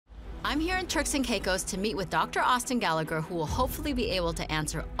I'm here in Turks and Caicos to meet with Dr. Austin Gallagher, who will hopefully be able to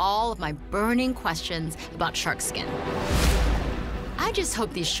answer all of my burning questions about shark skin. I just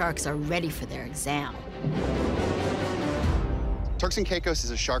hope these sharks are ready for their exam. Turks and Caicos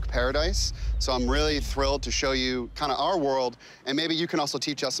is a shark paradise, so I'm really thrilled to show you kind of our world, and maybe you can also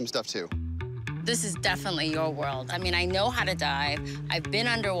teach us some stuff too. This is definitely your world. I mean, I know how to dive. I've been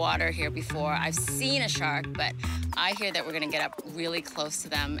underwater here before. I've seen a shark, but I hear that we're gonna get up really close to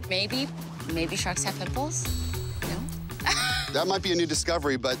them. Maybe sharks have pimples? No? That might be a new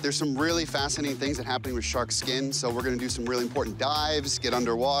discovery, but there's some really fascinating things that are happening with shark skin, so we're gonna do some really important dives, get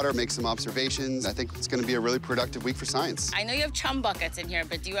underwater, make some observations. I think it's gonna be a really productive week for science. I know you have chum buckets in here,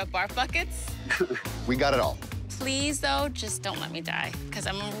 but do you have barf buckets? We got it all. Please, though, just don't let me die, because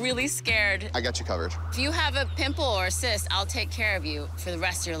I'm really scared. I got you covered. If you have a pimple or a cyst, I'll take care of you for the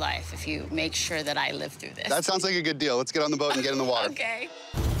rest of your life if you make sure that I live through this. That sounds like a good deal. Let's get on the boat and get in the water. Okay.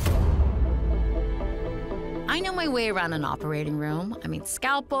 I know my way around an operating room. I mean,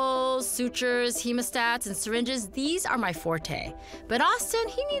 scalpels, sutures, hemostats, and syringes, these are my forte. But Austin,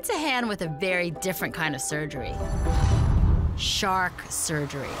 he needs a hand with a very different kind of surgery. Shark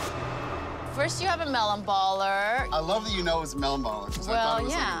surgery. First, you have a melon baller. I love that you know it's a melon baller, because I thought it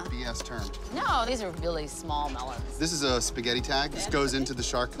was like a BS term. No, these are really small melons. This is a spaghetti tag. This goes into the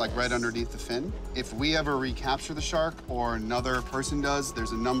shark, like right underneath the fin. If we ever recapture the shark, or another person does,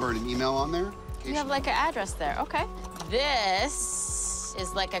 there's a number and an email on there. You have like an address there, okay. This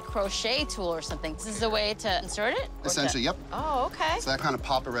is like a crochet tool or something. This is a way to insert it? Essentially, yep. Oh, okay. So that kind of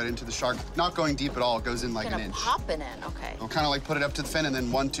pop it right into the shark. Not going deep at all, it goes in like an inch. Pop it in, okay. We'll kind of like put it up to the fin and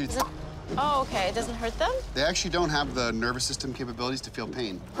then 1, 2, 3. Oh, okay, it doesn't hurt them? They actually don't have the nervous system capabilities to feel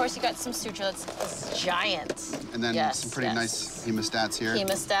pain. Of course, you got some suture that's giant. And then some pretty nice hemostats here.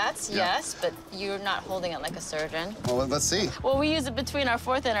 Hemostats, yes, but you're not holding it like a surgeon. Well, let's see. Well, we use it between our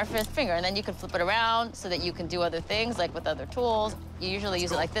 4th and our 5th finger, and then you can flip it around so that you can do other things, like with other tools. You usually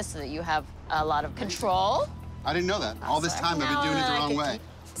use it like this so that you have a lot of control. I didn't know that. All this time I've been doing it the wrong way.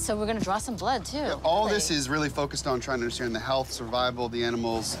 So we're gonna draw some blood, too. Yeah, all this is really focused on trying to understand the health, survival of the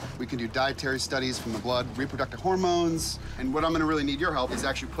animals. We can do dietary studies from the blood, reproductive hormones. And what I'm gonna really need your help is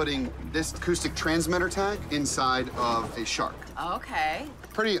actually putting this acoustic transmitter tag inside of a shark. Okay.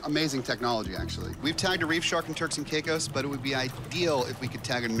 Pretty amazing technology, actually. We've tagged a reef shark in Turks and Caicos, but it would be ideal if we could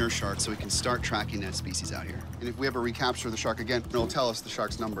tag a nurse shark so we can start tracking that species out here. And if we ever recapture the shark again, it'll tell us the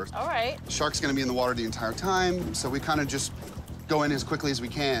shark's number. All right. The shark's gonna be in the water the entire time, so we kind of just go in as quickly as we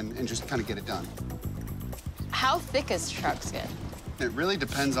can and just kind of get it done. How thick is shark skin? It really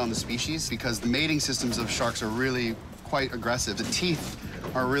depends on the species, because the mating systems of sharks are really quite aggressive. The teeth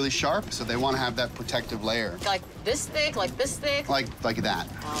are really sharp, so they want to have that protective layer. Like this thick, like this thick? Like that.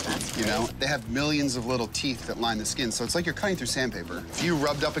 Oh, that's great. You know, they have millions of little teeth that line the skin, so it's like you're cutting through sandpaper. If you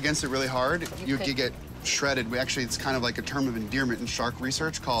rubbed up against it really hard, you could get shredded. It's kind of like a term of endearment in shark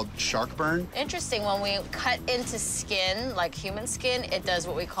research called shark burn. Interesting, when we cut into skin, like human skin, it does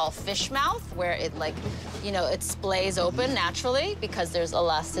what we call fish mouth, where it it splays open naturally because there's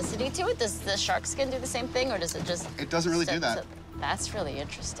elasticity to it. Does the shark skin do the same thing, or does it just... It doesn't really do that. That's really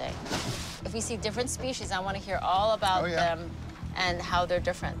interesting. If we see different species, I want to hear all about them and how they're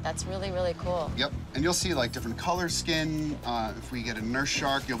different. That's really, really cool. Yep, and you'll see like different color skin. If we get a nurse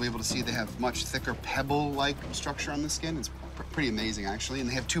shark, you'll be able to see they have much thicker pebble-like structure on the skin. It's pretty amazing, actually. And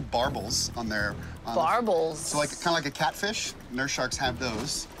they have 2 barbels on their... Barbels? So like kind of like a catfish. Nurse sharks have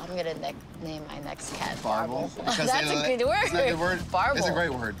those. I'm gonna name my next cat Barbel. That's a good word. Isn't that a good word? Barbel. It's a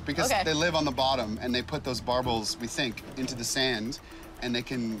great word, because they live on the bottom, and they put those barbels, we think, into the sand, and they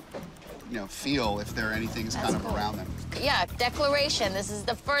can feel if there are anything's kind of around them. Yeah, declaration. This is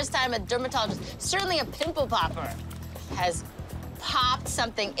the first time a dermatologist, certainly a pimple popper, has popped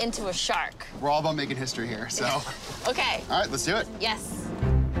something into a shark. We're all about making history here, so. Okay. All right, let's do it. Yes.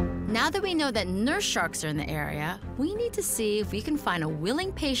 Now that we know that nurse sharks are in the area, we need to see if we can find a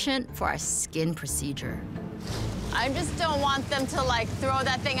willing patient for our skin procedure. I just don't want them to, throw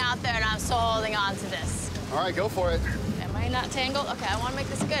that thing out there and I'm still holding on to this. All right, go for it. Am I not tangled? Okay, I want to make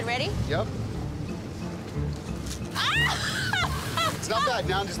this good. Ready? Yep. Ah! It's not bad.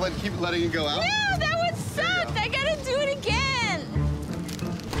 Now just keep letting it go out. Yeah, that one sucked. I gotta do it again.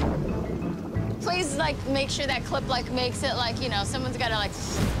 Please, make sure that clip, makes it, someone's gotta,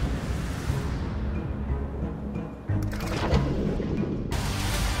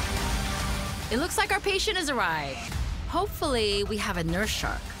 It looks like our patient has arrived. Hopefully, we have a nurse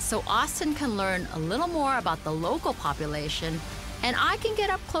shark, so Austin can learn a little more about the local population, and I can get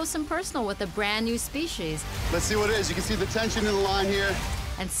up close and personal with a brand new species. Let's see what it is. You can see the tension in the line here.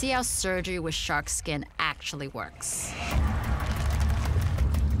 And see how surgery with shark skin actually works.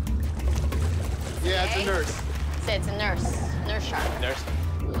 Yeah, it's a nurse. Say it's a nurse. Nurse shark. Nurse.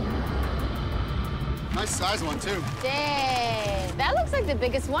 Nice size one, too. Dang. That looks like the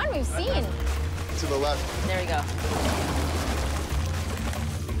biggest one we've seen. To the left. There we go.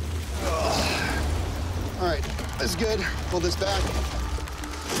 All right, that's good. Pull this back.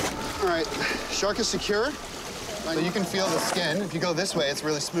 All right, shark is secure. So you can feel the skin. If you go this way, it's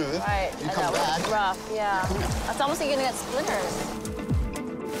really smooth. Right. You come back. It's rough, yeah. It's almost like you're gonna get splinters.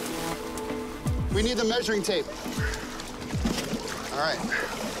 We need the measuring tape. All right.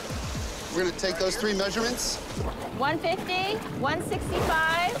 We're gonna take those 3 measurements. 150,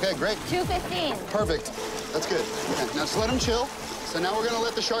 165. Okay, great. 215. Perfect. That's good. Okay, now just let them chill. So now we're gonna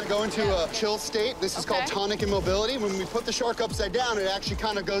let the shark go into a chill state. This is called tonic and mobility. When we put the shark upside down, it actually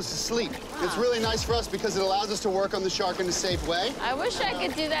kind of goes to sleep. It's really nice for us because it allows us to work on the shark in a safe way. I wish I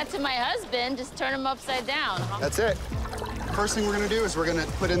could do that to my husband, just turn him upside down. That's it. First thing we're gonna do is we're gonna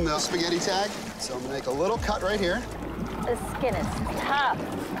put in the spaghetti tag. So I'm gonna make a little cut right here. The skin is tough.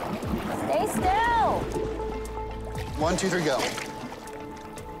 Stay still. 1, 2, 3, go.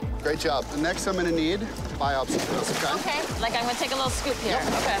 Great job. The next I'm gonna need biopsy for this, okay? Okay, like I'm gonna take a little scoop here.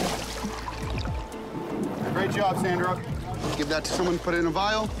 Yep. Okay. Great job, Sandra. Give that to someone, put it in a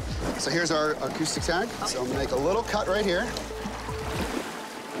vial. So here's our acoustic tag. So I'm gonna make a little cut right here.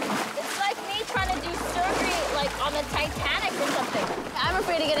 It's like me trying to do surgery like on the Titanic or something. I'm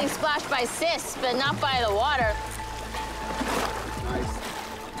afraid of getting splashed by cysts, but not by the water. Nice.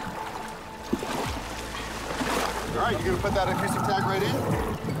 All right, you're gonna put that acoustic tag right in.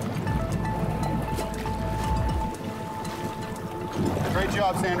 Great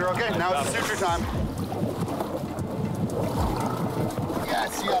job, Sandra. Okay, now it's suture time.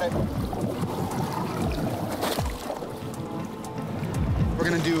 Yes, you got it. We're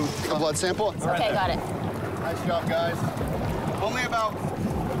gonna do a blood sample. Okay, got it. Nice job, guys. Only about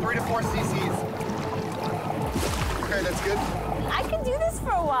 3 to 4 cc's. Okay, that's good. I can do this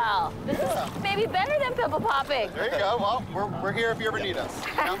for a while. This is maybe better than pimple popping. There you go. Well, we're here if you ever need us.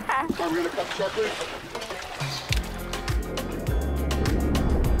 You know? So I'm gonna cut the shark loose.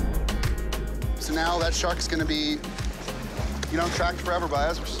 So now that shark is gonna be, tracked forever by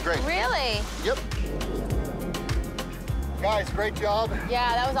us, which is great. Really? Yep. Guys, great job.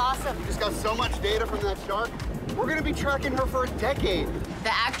 Yeah, that was awesome. We just got so much data from that shark. We're gonna be tracking her for a decade.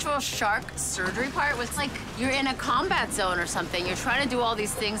 The actual shark surgery part was like you're in a combat zone or something. You're trying to do all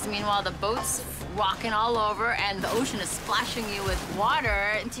these things. Meanwhile, the boat's rocking all over and the ocean is splashing you with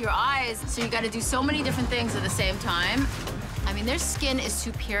water into your eyes. So you got to do so many different things at the same time. I mean, their skin is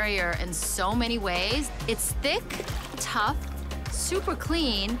superior in so many ways. It's thick, tough, super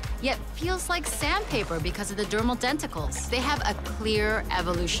clean, yet feels like sandpaper because of the dermal denticles. They have a clear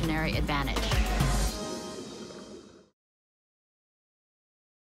evolutionary advantage.